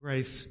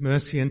Grace,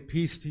 mercy, and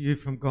peace to you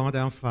from God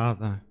our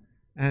Father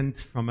and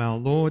from our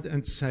Lord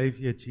and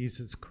Saviour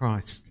Jesus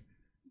Christ.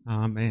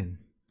 Amen.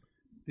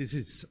 This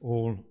is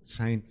All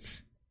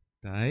Saints'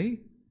 Day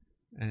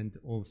and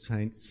All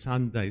Saints'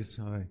 Sunday,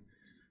 so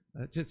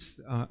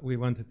we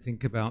want to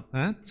think about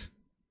that.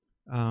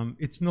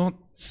 It's not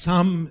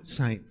some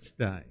Saints'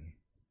 Day,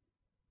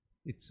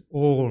 it's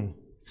All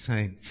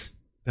Saints'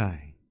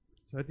 Day.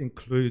 So it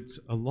includes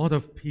a lot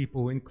of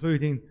people,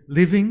 including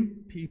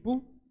living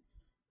people,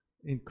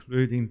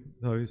 including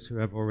those who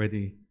have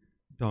already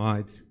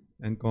died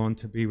and gone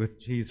to be with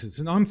Jesus.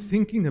 And I'm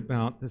thinking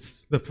about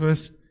this, the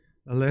first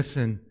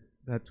lesson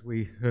that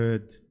we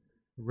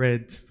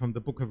read from the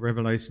book of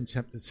Revelation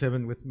chapter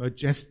 7 with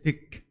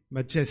majestic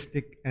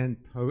and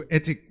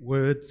poetic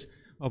words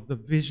of the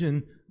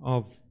vision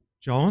of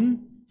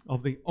John,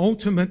 of the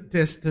ultimate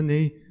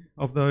destiny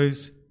of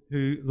those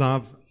who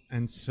love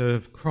and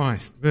serve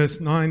Christ. Verse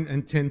 9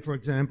 and 10, for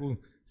example,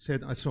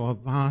 said, I saw a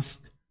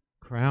vast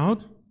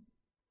crowd,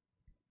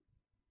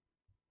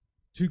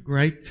 too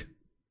great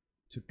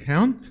to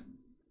count,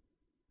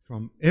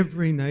 from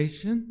every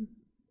nation,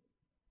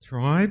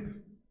 tribe,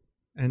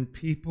 and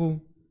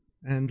people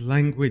and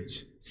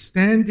language,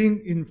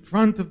 standing in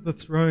front of the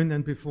throne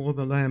and before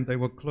the Lamb. They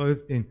were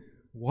clothed in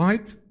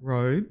white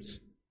robes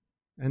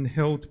and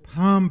held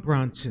palm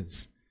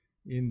branches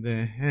in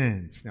their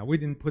hands. Now, we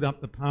didn't put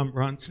up the palm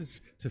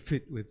branches to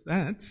fit with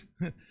that,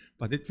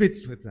 but it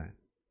fits with that.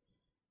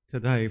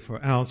 Today,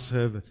 for our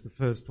service, the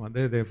first one,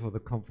 they're there for the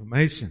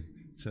confirmation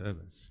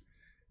service.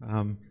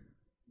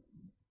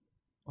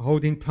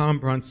 Holding palm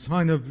branch,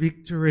 sign of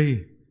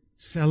victory,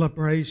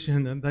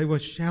 celebration, and they were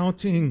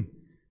shouting,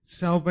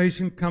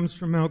 salvation comes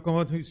from our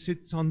God who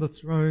sits on the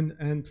throne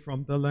and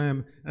from the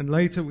Lamb. And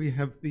later we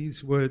have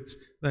these words,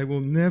 they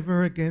will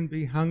never again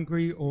be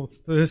hungry or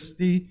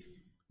thirsty,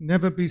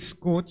 never be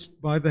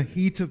scorched by the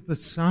heat of the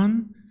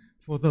sun,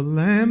 for the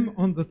Lamb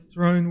on the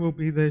throne will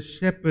be their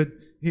shepherd.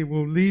 He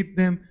will lead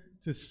them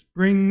to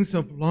springs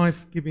of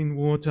life-giving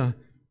water,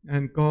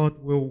 and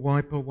God will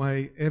wipe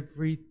away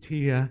every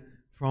tear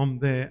from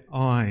their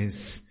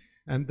eyes.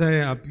 And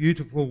they are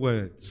beautiful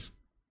words.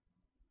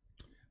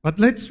 But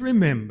let's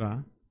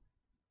remember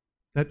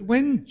that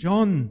when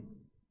John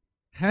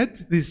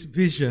had this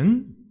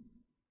vision,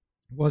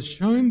 was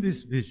shown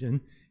this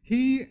vision,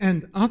 he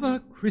and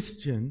other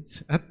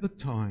Christians at the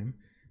time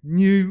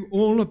knew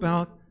all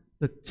about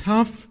the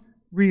tough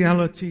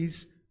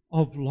realities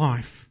of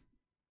life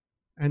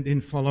and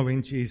in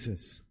following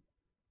Jesus.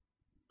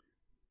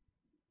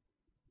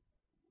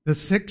 The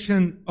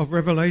section of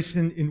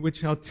Revelation in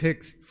which our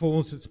text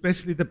falls,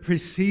 especially the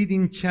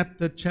preceding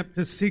chapter,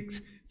 chapter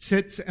 6,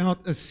 sets out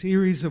a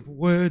series of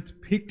word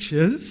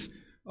pictures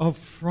of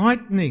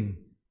frightening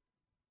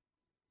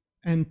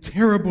and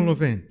terrible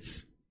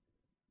events.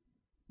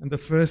 And the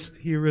first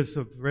hearers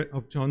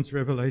of John's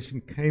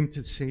Revelation came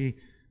to see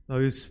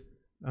those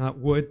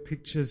word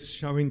pictures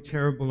showing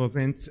terrible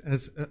events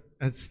as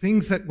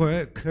things that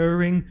were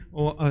occurring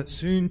or are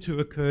soon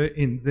to occur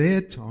in their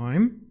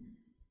time.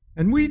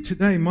 And we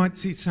today might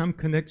see some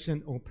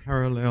connection or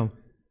parallel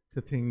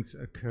to things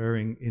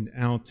occurring in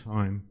our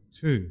time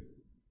too.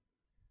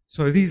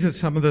 So these are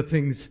some of the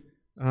things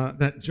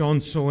that John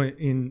saw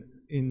in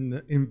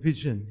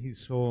vision. He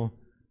saw,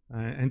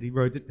 and he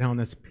wrote it down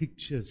as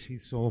pictures. He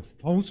saw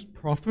false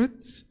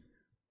prophets,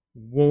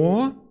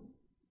 war,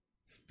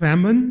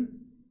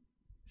 famine,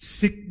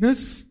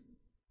 sickness,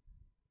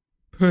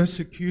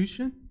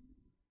 persecution,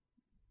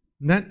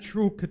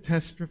 natural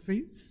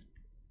catastrophes,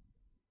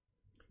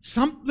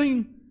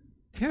 something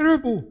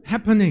terrible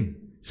happening,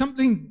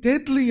 something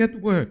deadly at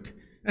work,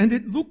 and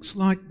it looks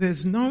like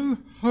there's no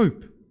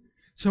hope.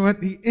 So at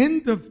the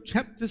end of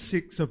chapter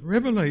 6 of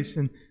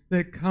Revelation,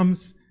 there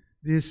comes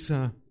these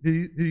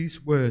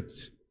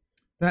words.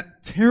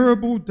 That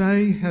terrible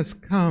day has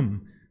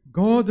come.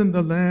 God and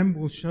the Lamb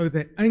will show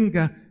their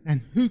anger,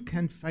 and who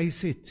can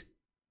face it?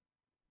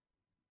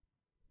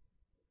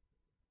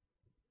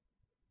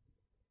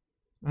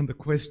 And the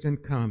question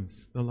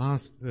comes, the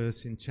last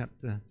verse in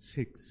chapter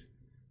 6,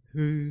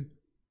 who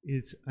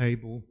is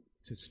able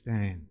to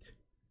stand?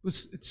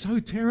 It's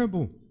so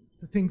terrible,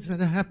 the things that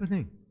are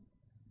happening.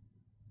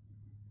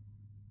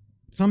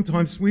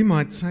 Sometimes we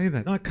might say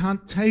that, I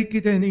can't take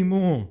it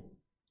anymore.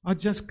 I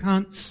just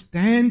can't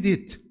stand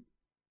it.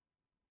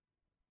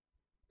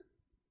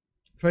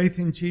 Faith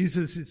in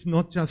Jesus is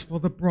not just for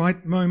the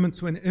bright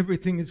moments when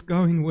everything is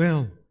going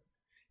well.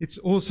 It's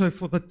also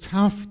for the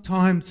tough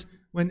times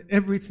when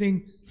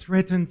everything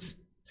threatens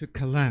to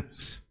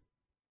collapse.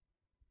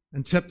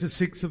 And chapter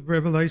 6 of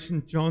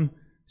Revelation,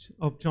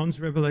 John's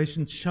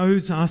Revelation,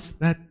 shows us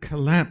that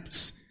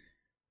collapse.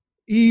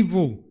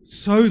 Evil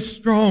so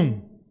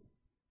strong.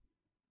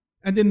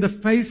 And in the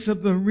face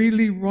of the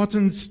really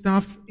rotten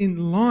stuff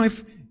in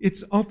life,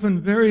 it's often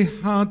very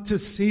hard to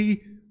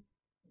see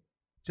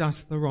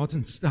just the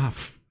rotten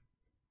stuff.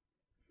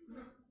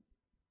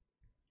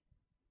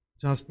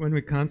 Just when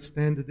we can't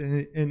stand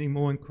it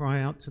anymore and cry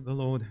out to the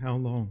Lord, how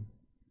long?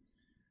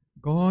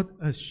 God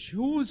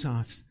assures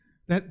us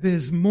that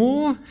there's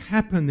more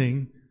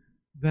happening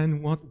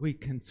than what we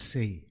can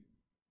see.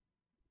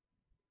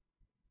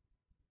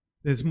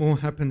 There's more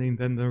happening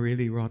than the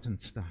really rotten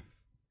stuff.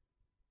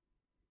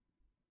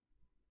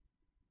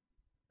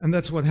 And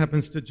that's what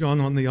happens to John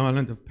on the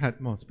island of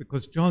Patmos,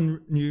 because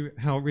John knew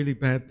how really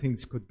bad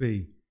things could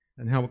be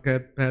and how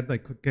bad they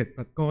could get.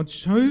 But God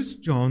shows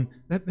John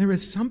that there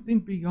is something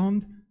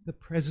beyond the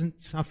present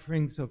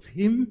sufferings of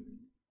him,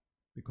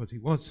 because he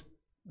was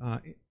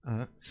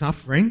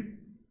suffering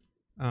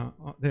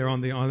there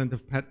on the island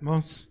of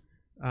Patmos.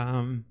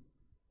 God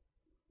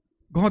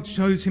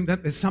shows him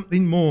that there's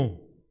something more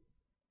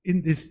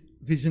in this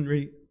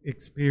visionary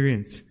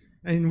experience,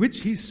 in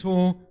which he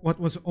saw what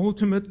was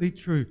ultimately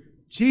true.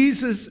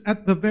 Jesus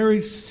at the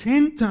very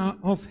center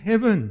of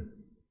heaven.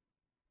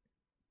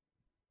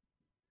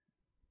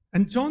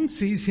 And John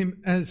sees him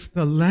as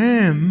the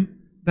Lamb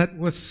that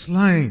was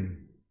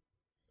slain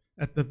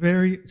at the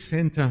very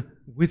center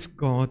with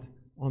God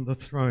on the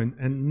throne.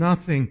 And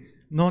nothing,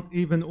 not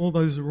even all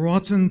those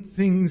rotten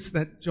things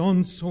that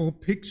John saw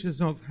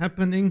pictures of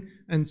happening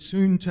and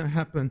soon to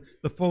happen,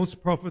 the false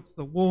prophets,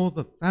 the war,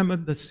 the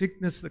famine, the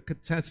sickness, the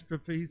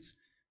catastrophes,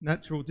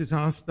 natural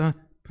disaster,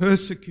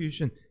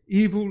 persecution.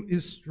 Evil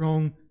is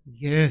strong,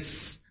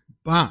 yes,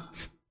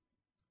 but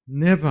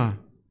never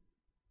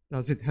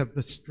does it have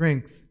the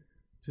strength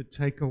to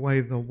take away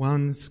the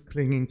ones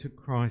clinging to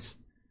Christ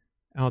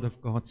out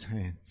of God's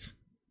hands.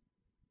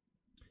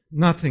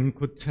 Nothing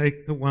could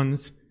take the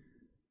ones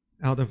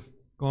out of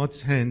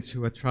God's hands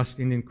who are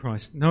trusting in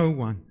Christ. No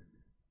one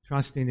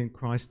trusting in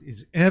Christ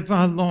is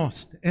ever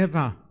lost,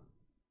 ever.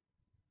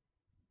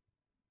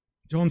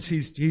 John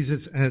sees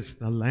Jesus as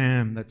the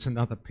Lamb. That's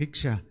another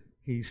picture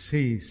he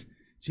sees.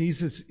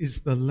 Jesus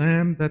is the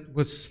Lamb that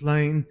was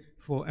slain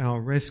for our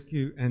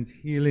rescue and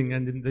healing.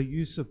 And in the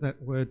use of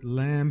that word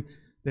Lamb,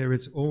 there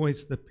is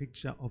always the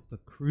picture of the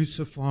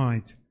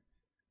crucified.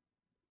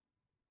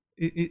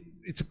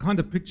 It's a kind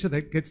of picture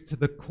that gets to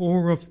the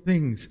core of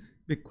things,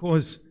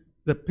 because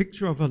the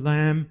picture of a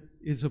lamb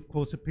is, of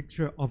course, a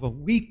picture of a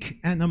weak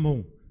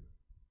animal,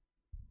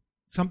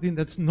 something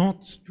that's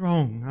not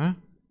strong.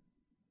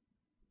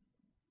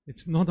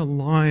 It's not a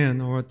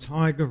lion or a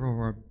tiger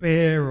or a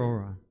bear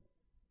or a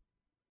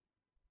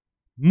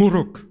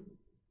muruk,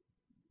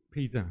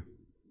 Peter.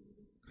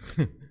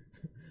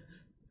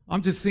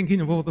 I'm just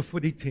thinking of all the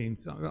footy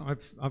teams.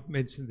 I've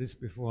mentioned this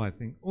before, I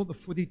think. All the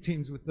footy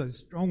teams with those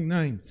strong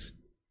names.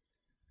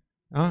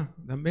 The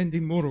Mendi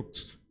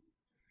Muruks.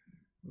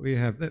 We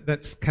have,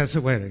 that's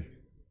cassowary.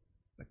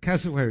 The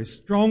cassowary,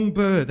 strong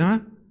bird,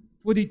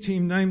 Footy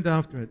team named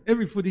after it.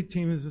 Every footy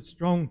team is a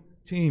strong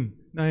team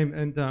name,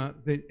 and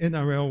the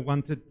NRL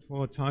wanted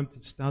for a time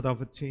to start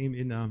off a team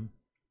in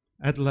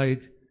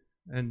Adelaide.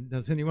 And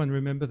does anyone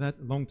remember that?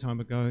 A long time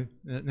ago.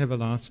 It never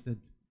lasted.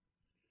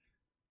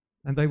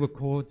 And they were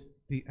called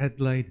the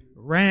Adelaide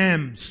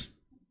Rams.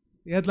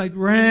 The Adelaide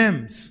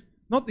Rams.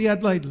 Not the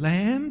Adelaide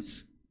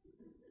Lambs.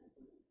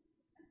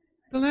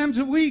 The Lambs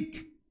are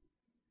weak.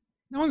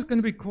 No one's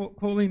going to be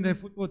calling their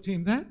football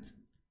team that.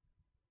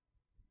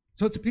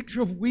 So it's a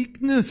picture of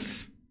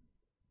weakness.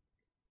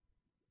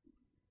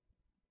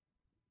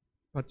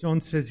 But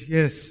John says,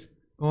 yes,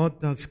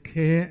 God does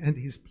care, and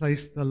He's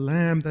placed the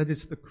Lamb, that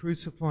is the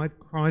crucified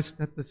Christ,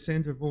 at the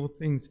center of all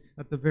things,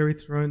 at the very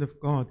throne of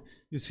God.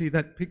 You see,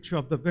 that picture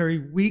of the very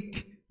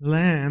weak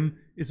lamb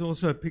is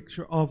also a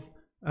picture of,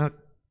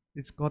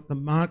 it's got the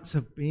marks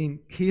of being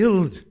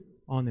killed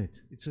on it.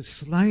 It's a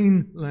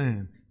slain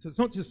lamb. So it's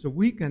not just a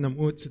weak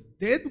animal, it's a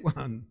dead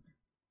one.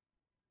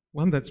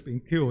 One that's been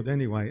killed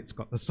anyway. It's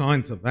got the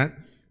signs of that.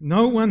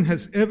 No one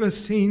has ever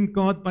seen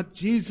God, but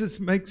Jesus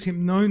makes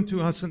Him known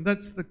to us, and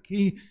that's the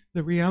key,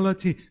 the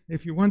reality.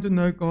 If you want to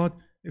know God,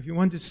 if you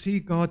want to see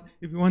God,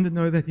 if you want to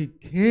know that He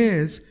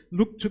cares,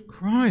 look to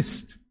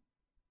Christ.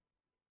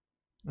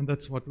 And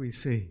that's what we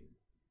see.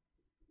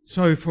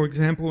 So, for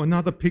example,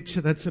 another picture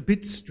that's a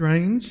bit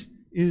strange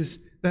is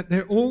that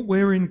they're all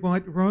wearing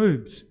white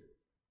robes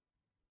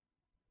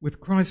with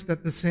Christ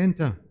at the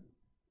center.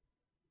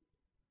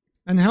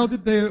 And how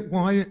did their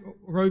white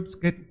robes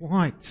get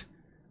white?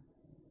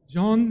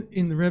 John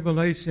in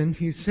Revelation,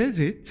 he says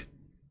it,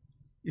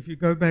 if you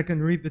go back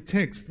and read the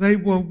text, they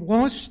were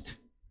washed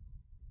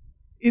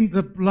in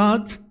the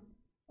blood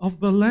of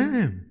the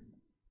Lamb.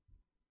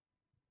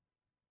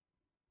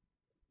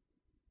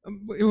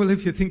 Well,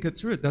 if you think it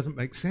through, it doesn't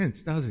make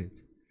sense, does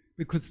it?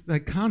 Because they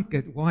can't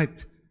get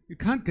white. You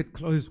can't get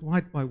clothes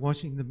white by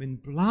washing them in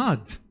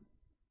blood.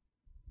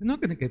 They're not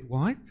going to get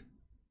white.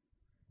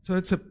 So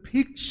it's a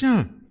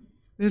picture.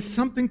 There's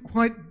something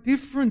quite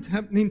different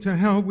happening to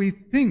how we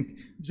think.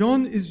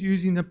 John is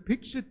using a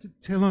picture to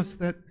tell us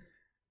that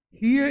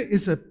here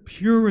is a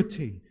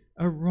purity,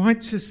 a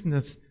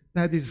righteousness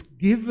that is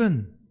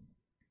given.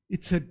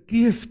 It's a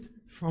gift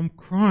from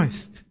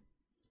Christ.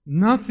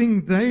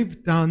 Nothing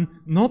they've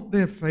done, not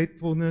their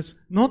faithfulness,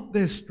 not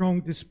their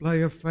strong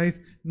display of faith,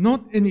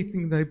 not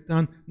anything they've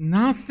done,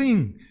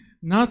 nothing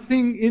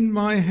in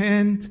my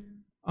hand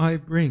I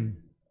bring.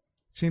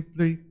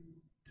 Simply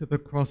to the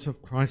cross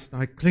of Christ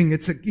I cling.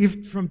 It's a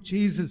gift from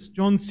Jesus.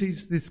 John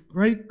sees this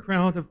great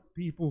crowd of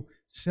people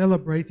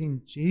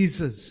celebrating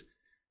Jesus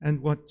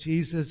and what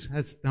Jesus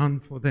has done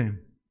for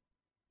them.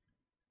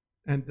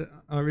 And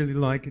I really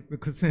like it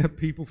because there are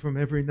people from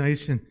every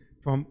nation,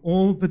 from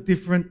all the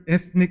different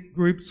ethnic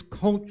groups,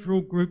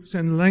 cultural groups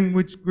and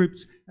language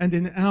groups. And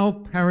in our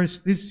parish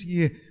this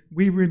year,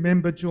 we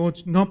remember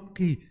George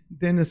Nopke,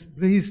 Dennis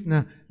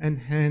Bliesner and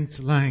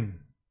Hans Lang.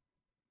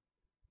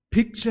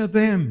 Picture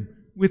them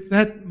with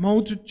that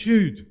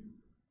multitude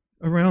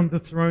around the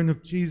throne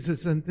of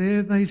Jesus, and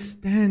there they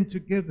stand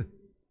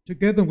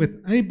together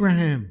with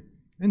Abraham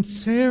and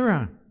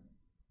Sarah,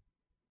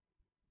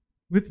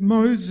 with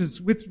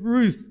Moses, with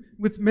Ruth,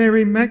 with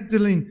Mary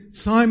Magdalene,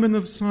 Simon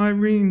of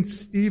Cyrene,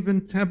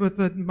 Stephen,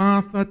 Tabitha,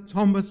 Martha,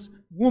 Thomas,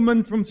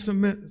 woman from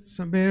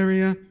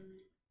Samaria,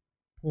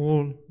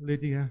 Paul,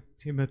 Lydia,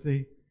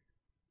 Timothy.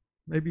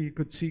 Maybe you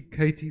could see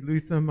Katie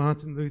Luther,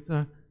 Martin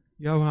Luther,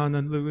 Johann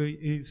and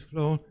Louise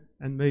Flor,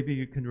 and maybe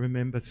you can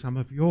remember some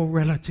of your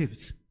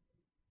relatives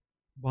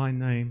by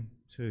name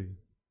too,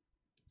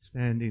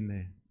 standing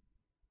there.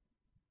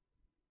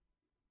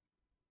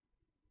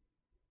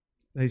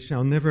 They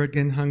shall never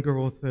again hunger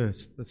or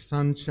thirst. The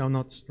sun shall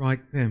not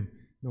strike them,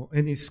 nor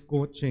any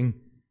scorching.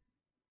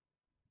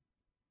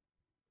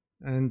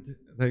 And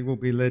they will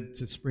be led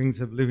to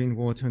springs of living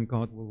water, and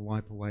God will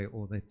wipe away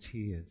all their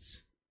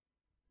tears.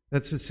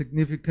 That's a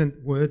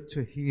significant word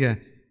to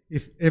hear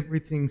if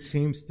everything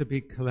seems to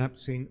be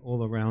collapsing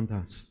all around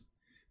us.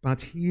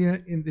 But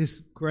here in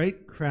this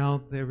great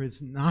crowd, there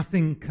is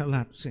nothing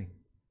collapsing.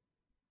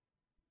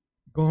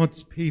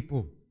 God's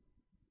people,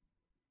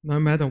 no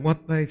matter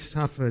what they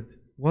suffered,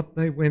 what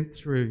they went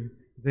through,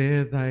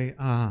 there they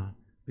are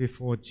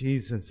before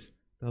Jesus,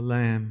 the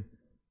Lamb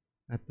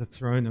at the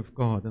throne of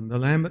God. And the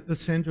Lamb at the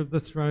center of the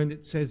throne,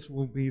 it says,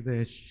 will be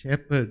their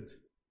shepherd.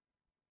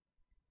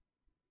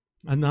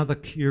 Another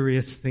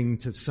curious thing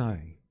to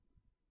say.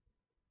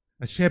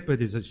 A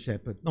shepherd is a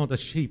shepherd, not a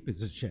sheep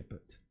is a shepherd.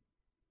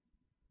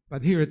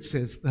 But here it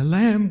says, the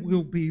Lamb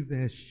will be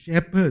their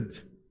shepherd.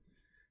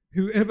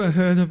 Who ever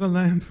heard of a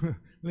lamb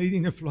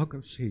leading a flock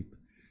of sheep?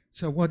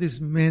 So what is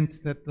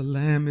meant that the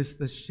Lamb is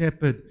the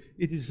shepherd?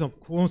 It is, of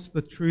course,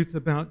 the truth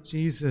about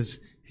Jesus.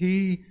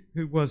 He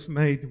who was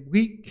made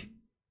weak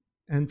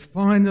and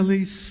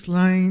finally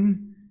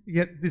slain,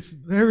 yet this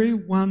very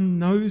one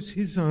knows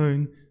his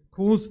own,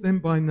 calls them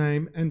by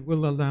name, and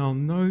will allow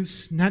no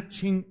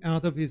snatching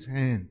out of his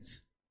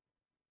hands.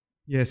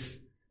 Yes,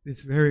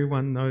 this very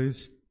one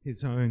knows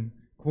his own,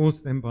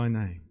 calls them by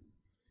name.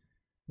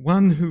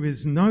 One who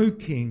is no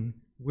king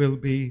will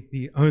be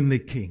the only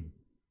king.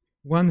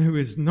 One who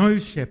is no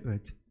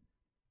shepherd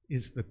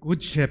is the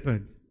good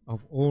shepherd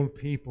of all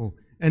people.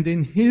 And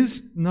in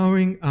his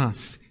knowing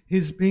us,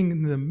 his being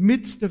in the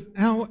midst of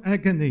our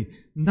agony,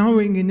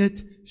 knowing in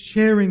it,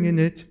 sharing in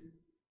it,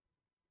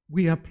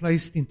 we are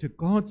placed into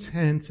God's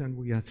hands and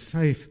we are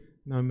safe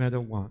no matter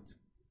what.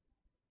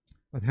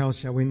 But how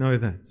shall we know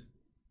that?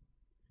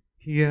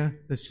 Hear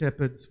the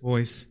shepherd's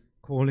voice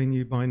calling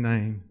you by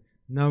name,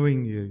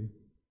 knowing you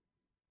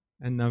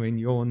and knowing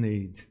your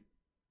need.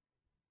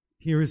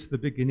 Here is the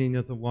beginning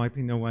of the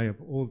wiping away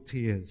of all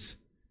tears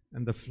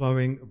and the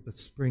flowing of the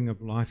spring of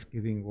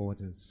life-giving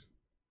waters.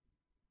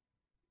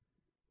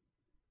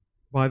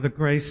 By the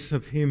grace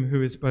of him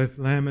who is both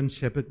Lamb and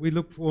Shepherd, we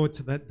look forward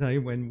to that day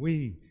when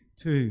we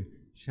too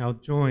shall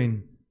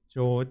join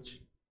George,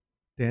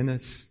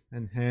 Dennis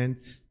and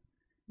Hans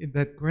in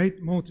that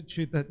great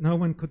multitude that no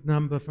one could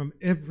number, from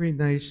every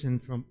nation,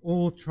 from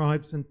all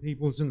tribes and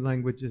peoples and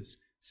languages,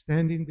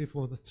 standing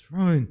before the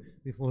throne,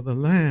 before the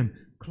Lamb,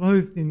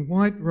 clothed in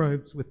white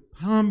robes with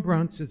palm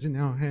branches in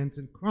our hands,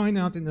 and crying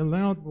out in a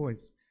loud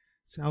voice,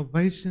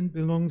 salvation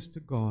belongs to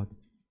God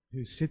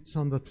who sits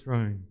on the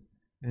throne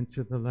and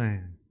to the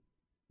Lamb.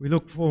 We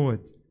look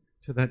forward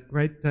to that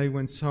great day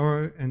when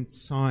sorrow and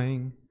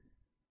sighing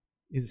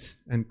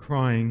and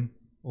crying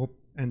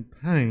and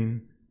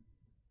pain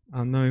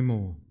are no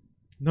more.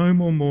 No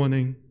more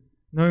mourning,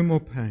 no more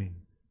pain.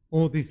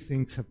 All these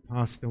things have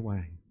passed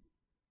away.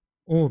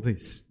 All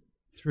this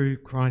through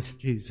Christ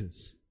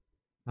Jesus.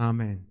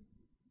 Amen.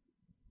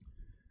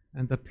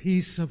 And the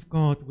peace of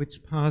God,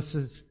 which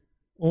passes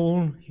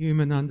all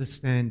human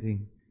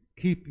understanding,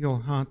 keep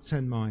your hearts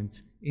and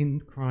minds in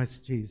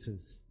Christ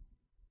Jesus.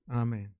 Amen.